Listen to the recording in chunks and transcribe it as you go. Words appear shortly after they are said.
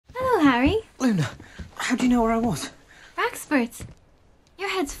Luna, how do you know where I was? Experts. Your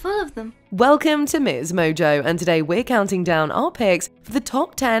head's full of them. Welcome to MsMojo, and today we're counting down our picks for the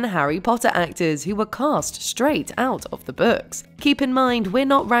top 10 Harry Potter actors who were cast straight out of the books. Keep in mind, we're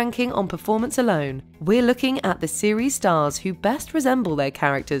not ranking on performance alone. We're looking at the series stars who best resemble their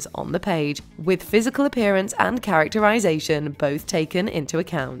characters on the page, with physical appearance and characterization both taken into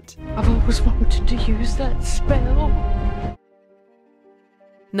account. I've always wanted to use that spell.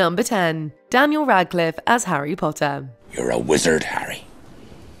 Number 10. Daniel Radcliffe as Harry Potter. You're a wizard, Harry.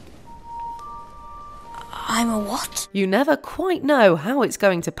 I'm a what? You never quite know how it's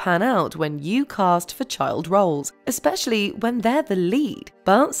going to pan out when you cast for child roles, especially when they're the lead.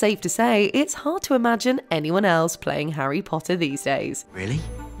 But safe to say, it's hard to imagine anyone else playing Harry Potter these days. Really?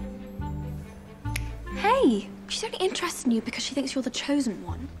 Hey, she's only interested in you because she thinks you're the chosen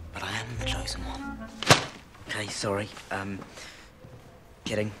one. But I am the chosen one. Okay, sorry.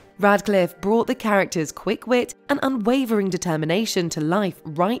 Kidding. Radcliffe brought the character's quick wit and unwavering determination to life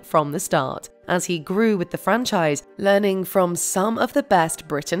right from the start, as he grew with the franchise, learning from some of the best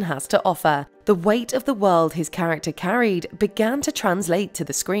Britain has to offer. The weight of the world his character carried began to translate to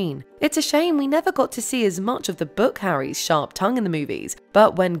the screen. It's a shame we never got to see as much of the book Harry's sharp tongue in the movies,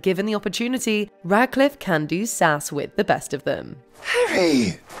 but when given the opportunity, Radcliffe can do sass with the best of them.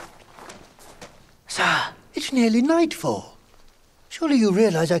 Harry! Sir, it's nearly nightfall. Surely you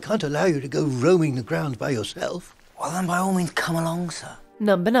realise I can't allow you to go roaming the grounds by yourself. Well, then by all means come along, sir.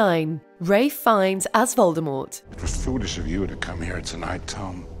 Number 9. Ralph Fiennes as Voldemort. It was foolish of you to come here tonight,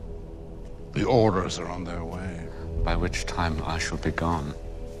 Tom. The orders are on their way. By which time I shall be gone.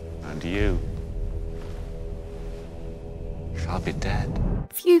 And you shall be dead.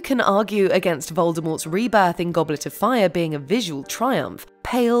 Few can argue against Voldemort's rebirth in Goblet of Fire being a visual triumph.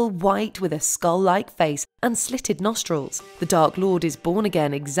 Pale, white, with a skull-like face and slitted nostrils, the Dark Lord is born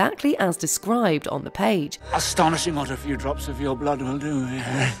again exactly as described on the page. Astonishing what a few drops of your blood will do.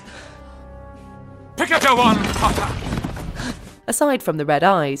 Pick up your wand, Potter! Aside from the red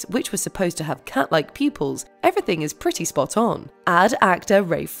eyes, which were supposed to have cat-like pupils, everything is pretty spot on. Add actor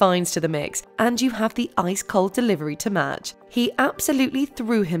Ralph Fiennes to the mix, and you have the ice-cold delivery to match. He absolutely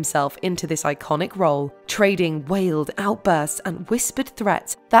threw himself into this iconic role, trading wailed outbursts and whispered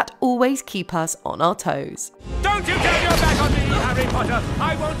threats that always keep us on our toes. Don't you turn your back on me, Harry Potter!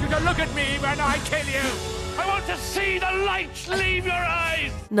 I want you to look at me when I kill you! I want to see the light leave your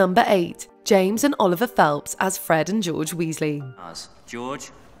eyes! Number 8. James and Oliver Phelps as Fred and George Weasley.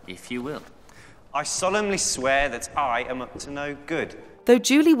 George, if you will. I solemnly swear that I am up to no good. Though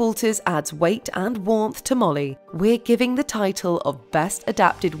Julie Walters adds weight and warmth to Molly, we're giving the title of Best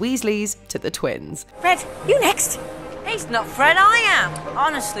Adapted Weasleys to the twins. Fred, you next. He's not Fred, I am.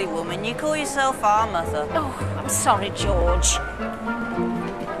 Honestly, woman, you call yourself our mother. Oh, I'm sorry, George.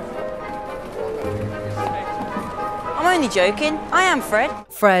 I'm only joking. I am Fred.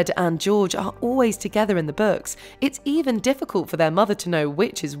 Fred and George are always together in the books. It's even difficult for their mother to know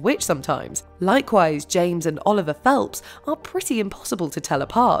which is which sometimes. Likewise, James and Oliver Phelps are pretty impossible to tell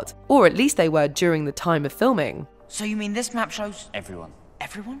apart, or at least they were during the time of filming. So you mean this map shows everyone?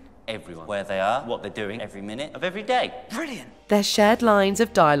 Everyone? Everyone. Where they are, what they're doing, every minute of every day. Brilliant! Their shared lines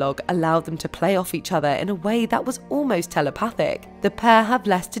of dialogue allowed them to play off each other in a way that was almost telepathic. The pair have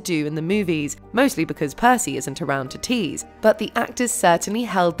less to do in the movies, mostly because Percy isn't around to tease, but the actors certainly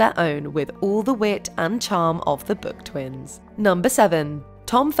held their own with all the wit and charm of the book twins. Number 7.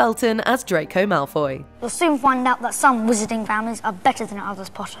 Tom Felton as Draco Malfoy. You'll soon find out that some wizarding families are better than others,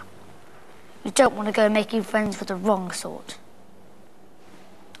 Potter. You don't want to go making friends with the wrong sort.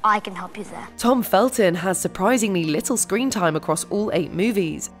 I can help you there. Tom Felton has surprisingly little screen time across all 8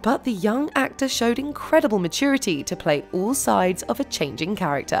 movies, but the young actor showed incredible maturity to play all sides of a changing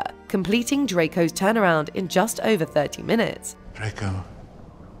character, completing Draco's turnaround in just over 30 minutes. Draco,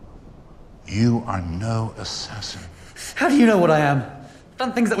 you are no assassin. How do you know what I am? I've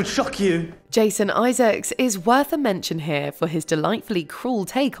done things that would shock you. Jason Isaacs is worth a mention here for his delightfully cruel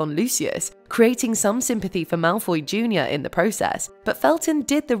take on Lucius, creating some sympathy for Malfoy Jr. in the process, but Felton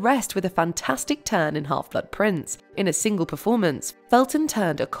did the rest with a fantastic turn in Half-Blood Prince. In a single performance, Felton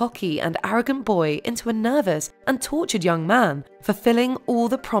turned a cocky and arrogant boy into a nervous and tortured young man, fulfilling all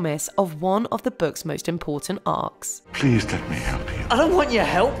the promise of one of the book's most important arcs. Please let me help you. I don't want your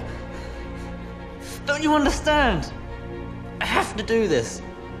help. Don't you understand? I have to do this.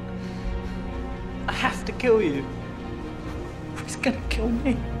 I have to kill you. He's gonna kill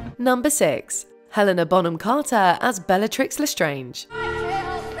me. Number 6. Helena Bonham Carter as Bellatrix Lestrange.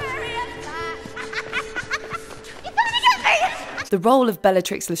 The role of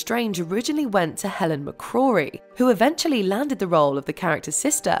Bellatrix Lestrange originally went to Helen McCrory, who eventually landed the role of the character's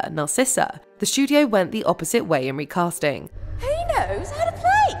sister, Narcissa. The studio went the opposite way in recasting. Who knows how to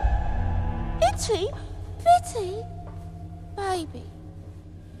play? Itty bitty baby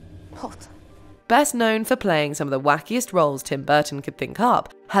Potter. Best known for playing some of the wackiest roles Tim Burton could think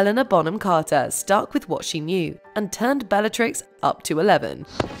up, Helena Bonham Carter stuck with what she knew and turned Bellatrix up to 11.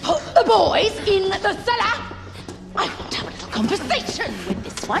 Put the boys in the cellar. I want to have a little conversation with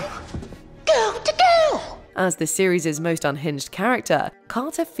this one. Girl to girl. As the series' most unhinged character,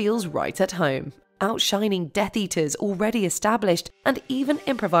 Carter feels right at home, outshining Death Eaters already established and even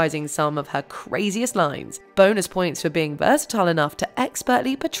improvising some of her craziest lines. Bonus points for being versatile enough to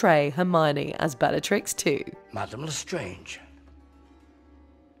expertly portray Hermione as Bellatrix too. Madame Lestrange.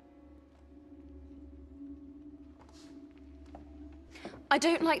 I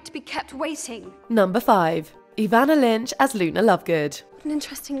don't like to be kept waiting. Number 5. Evanna Lynch as Luna Lovegood. What an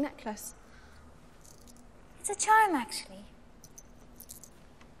interesting necklace. It's a charm, actually.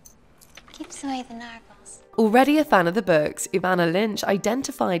 Keeps away the narwhals. Already a fan of the books, Evanna Lynch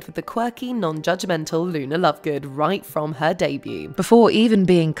identified with the quirky, non-judgmental Luna Lovegood right from her debut. Before even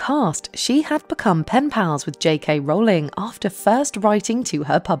being cast, she had become pen pals with J.K. Rowling after first writing to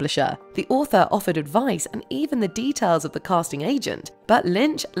her publisher. The author offered advice and even the details of the casting agent, but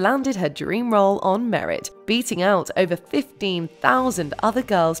Lynch landed her dream role on merit, beating out over 15,000 other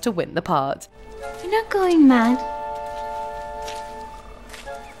girls to win the part. You're not going mad.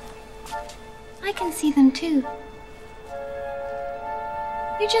 I can see them too.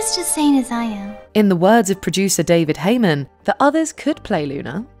 You're just as sane as I am. In the words of producer David Heyman, the others could play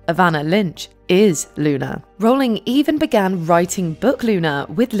Luna. Evanna Lynch is Luna. Rowling even began writing book Luna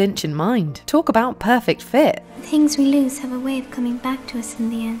with Lynch in mind. Talk about perfect fit. The things we lose have a way of coming back to us in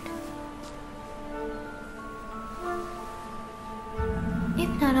the end.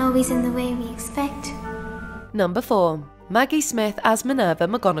 If not always in the way we expect. Number 4. Maggie Smith as Minerva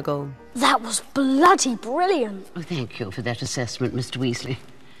McGonagall. That was bloody brilliant. Oh, thank you for that assessment, Mr. Weasley.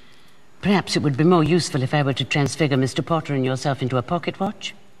 Perhaps it would be more useful if I were to transfigure Mr. Potter and yourself into a pocket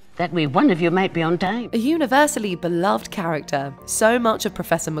watch. That way one of you might be on time. A universally beloved character, so much of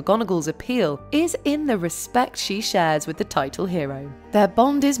Professor McGonagall's appeal is in the respect she shares with the title hero. Their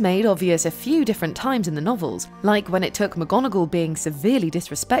bond is made obvious a few different times in the novels, like when it took McGonagall being severely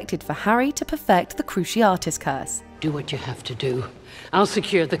disrespected for Harry to perfect the Cruciatus Curse. Do what you have to do. I'll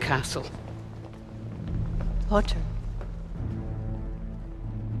secure the castle. Potter.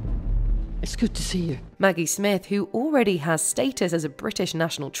 It's good to see you. Maggie Smith, who already has status as a British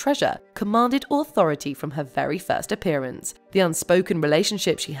national treasure, commanded authority from her very first appearance. The unspoken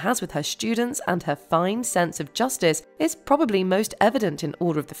relationship she has with her students and her fine sense of justice is probably most evident in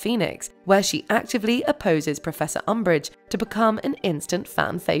Order of the Phoenix, where she actively opposes Professor Umbridge to become an instant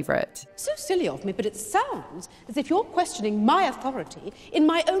fan favourite. So silly of me, but it sounds as if you're questioning my authority in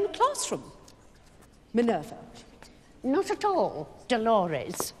my own classroom. Minerva. Not at all,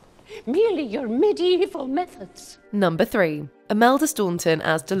 Dolores. Merely your medieval methods. Number 3. Imelda Staunton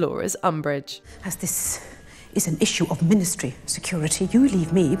as Dolores Umbridge. As this is an issue of ministry security, you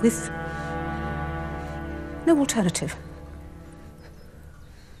leave me with no alternative.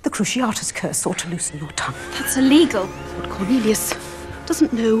 The Cruciatus Curse ought to loosen your tongue. That's illegal. What Cornelius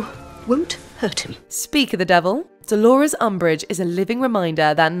doesn't know won't hurt him. Speak of the devil. Dolores Umbridge is a living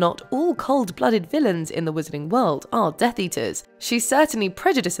reminder that not all cold-blooded villains in the Wizarding world are Death Eaters. She's certainly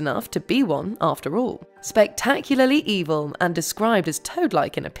prejudiced enough to be one, after all. Spectacularly evil and described as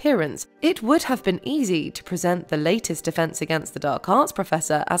toad-like in appearance, it would have been easy to present the latest Defense Against the Dark Arts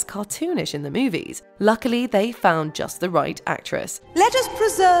professor as cartoonish in the movies. Luckily, they found just the right actress. Let us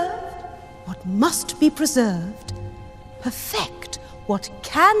preserve what must be preserved, perfect what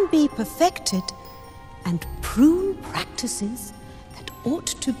can be perfected, and prune practices that ought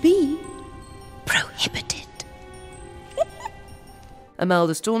to be prohibited.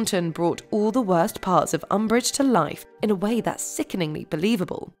 Imelda Staunton brought all the worst parts of Umbridge to life in a way that's sickeningly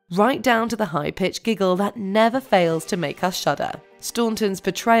believable, right down to the high-pitched giggle that never fails to make us shudder. Staunton's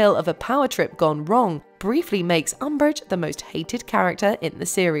portrayal of a power trip gone wrong briefly makes Umbridge the most hated character in the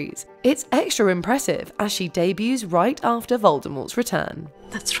series. It's extra impressive as she debuts right after Voldemort's return.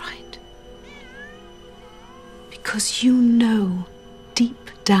 That's right. Because you know, deep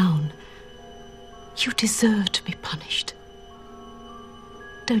down, you deserve to be punished.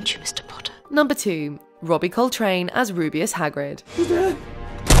 Don't you, Mr. Potter? Number 2. Robbie Coltrane as Rubeus Hagrid.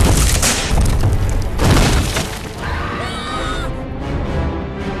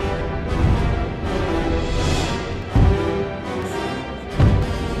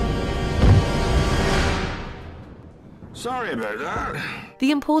 Sorry Sorry about that. The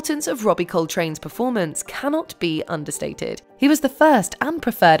importance of Robbie Coltrane's performance cannot be understated. He was the first and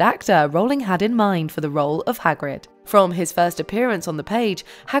preferred actor Rowling had in mind for the role of Hagrid. From his first appearance on the page,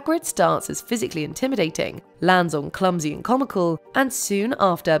 Hagrid starts as physically intimidating, lands on clumsy and comical, and soon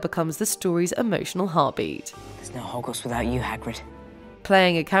after becomes the story's emotional heartbeat. There's no Hogwarts without you, Hagrid.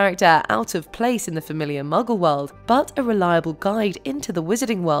 Playing a character out of place in the familiar Muggle world, but a reliable guide into the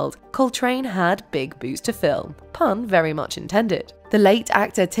wizarding world, Coltrane had big boots to fill. Pun very much intended. The late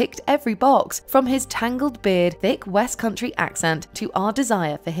actor ticked every box, from his tangled beard, thick West Country accent, to our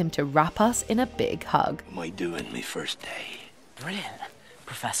desire for him to wrap us in a big hug. What am I doing my first day? Brilliant,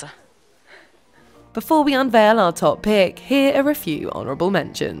 Professor. Before we unveil our top pick, here are a few honourable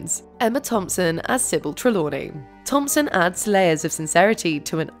mentions. Emma Thompson as Sybil Trelawney. Thompson adds layers of sincerity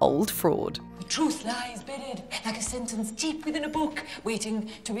to an old fraud. The truth lies bedded like a sentence deep within a book, waiting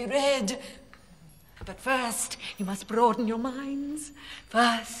to be read. But first, you must broaden your minds.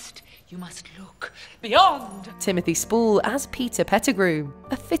 First, you must look beyond. Timothy Spall as Peter Pettigrew.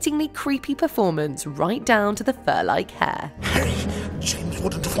 A fittingly creepy performance right down to the fur-like hair. Harry, James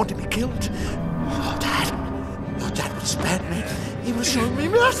wouldn't have wanted me killed. Oh, Dad would spare me. He was showing me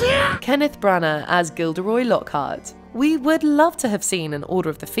mercy. Kenneth Branagh as Gilderoy Lockhart. We would love to have seen an Order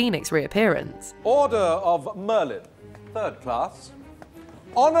of the Phoenix reappearance. Order of Merlin, 3rd class.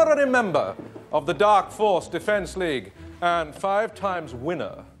 Honorary member of the Dark Force Defense League and 5-times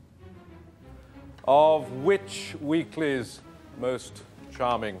winner of Witch Weekly's Most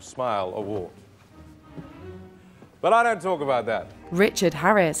Charming Smile Award. But I don't talk about that. Richard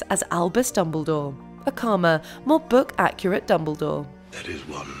Harris as Albus Dumbledore. A calmer, more book-accurate Dumbledore. That is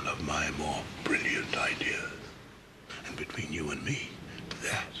one of my more brilliant ideas. And between you and me,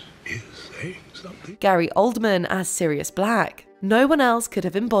 that is saying something. Gary Oldman as Sirius Black. No one else could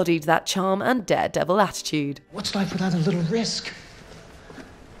have embodied that charm and daredevil attitude. What's life without a little risk?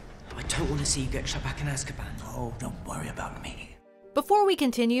 I don't want to see you get shut back in Azkaban. Oh, don't worry about me. Before we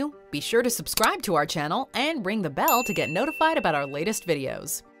continue, be sure to subscribe to our channel and ring the bell to get notified about our latest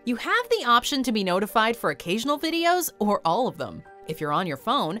videos. You have the option to be notified for occasional videos or all of them. If you're on your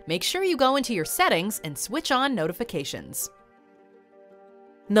phone, make sure you go into your settings and switch on notifications.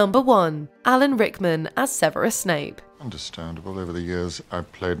 Number 1. Alan Rickman as Severus Snape. Understandable. Over the years,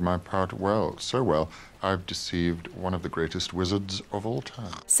 I've played my part well. So well, I've deceived one of the greatest wizards of all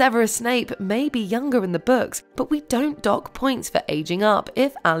time. Severus Snape may be younger in the books, but we don't dock points for aging up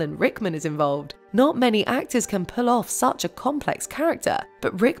if Alan Rickman is involved. Not many actors can pull off such a complex character,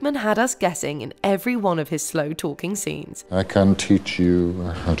 but Rickman had us guessing in every one of his slow-talking scenes. I can teach you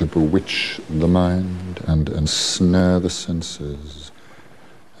how to bewitch the mind and ensnare the senses.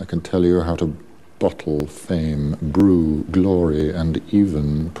 I can tell you how to bottle fame, brew glory, and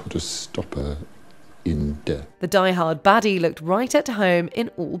even put a stopper in death. The die-hard baddie looked right at home in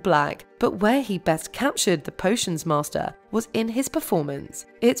all black, but where he best captured the potions master was in his performance.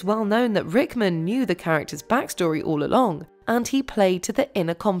 It's well known that Rickman knew the character's backstory all along, and he played to the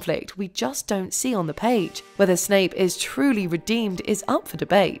inner conflict we just don't see on the page. Whether Snape is truly redeemed is up for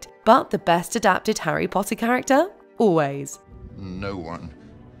debate, but the best adapted Harry Potter character? Always. No one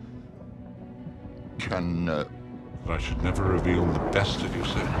can I should never reveal the best of you,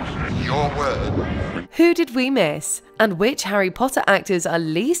 sir. Your word. Who did we miss? And which Harry Potter actors are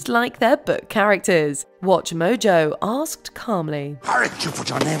least like their book characters? MsMojo asked calmly. Harry, did you put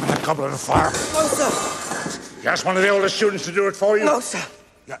your name in that goblet of fire? No, sir. You asked one of the oldest students to do it for you? No, sir.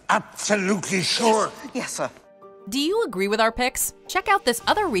 You're absolutely sure? Yes, sir. Do you agree with our picks? Check out this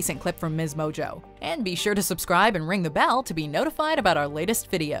other recent clip from MsMojo. And be sure to subscribe and ring the bell to be notified about our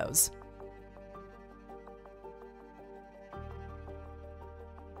latest videos.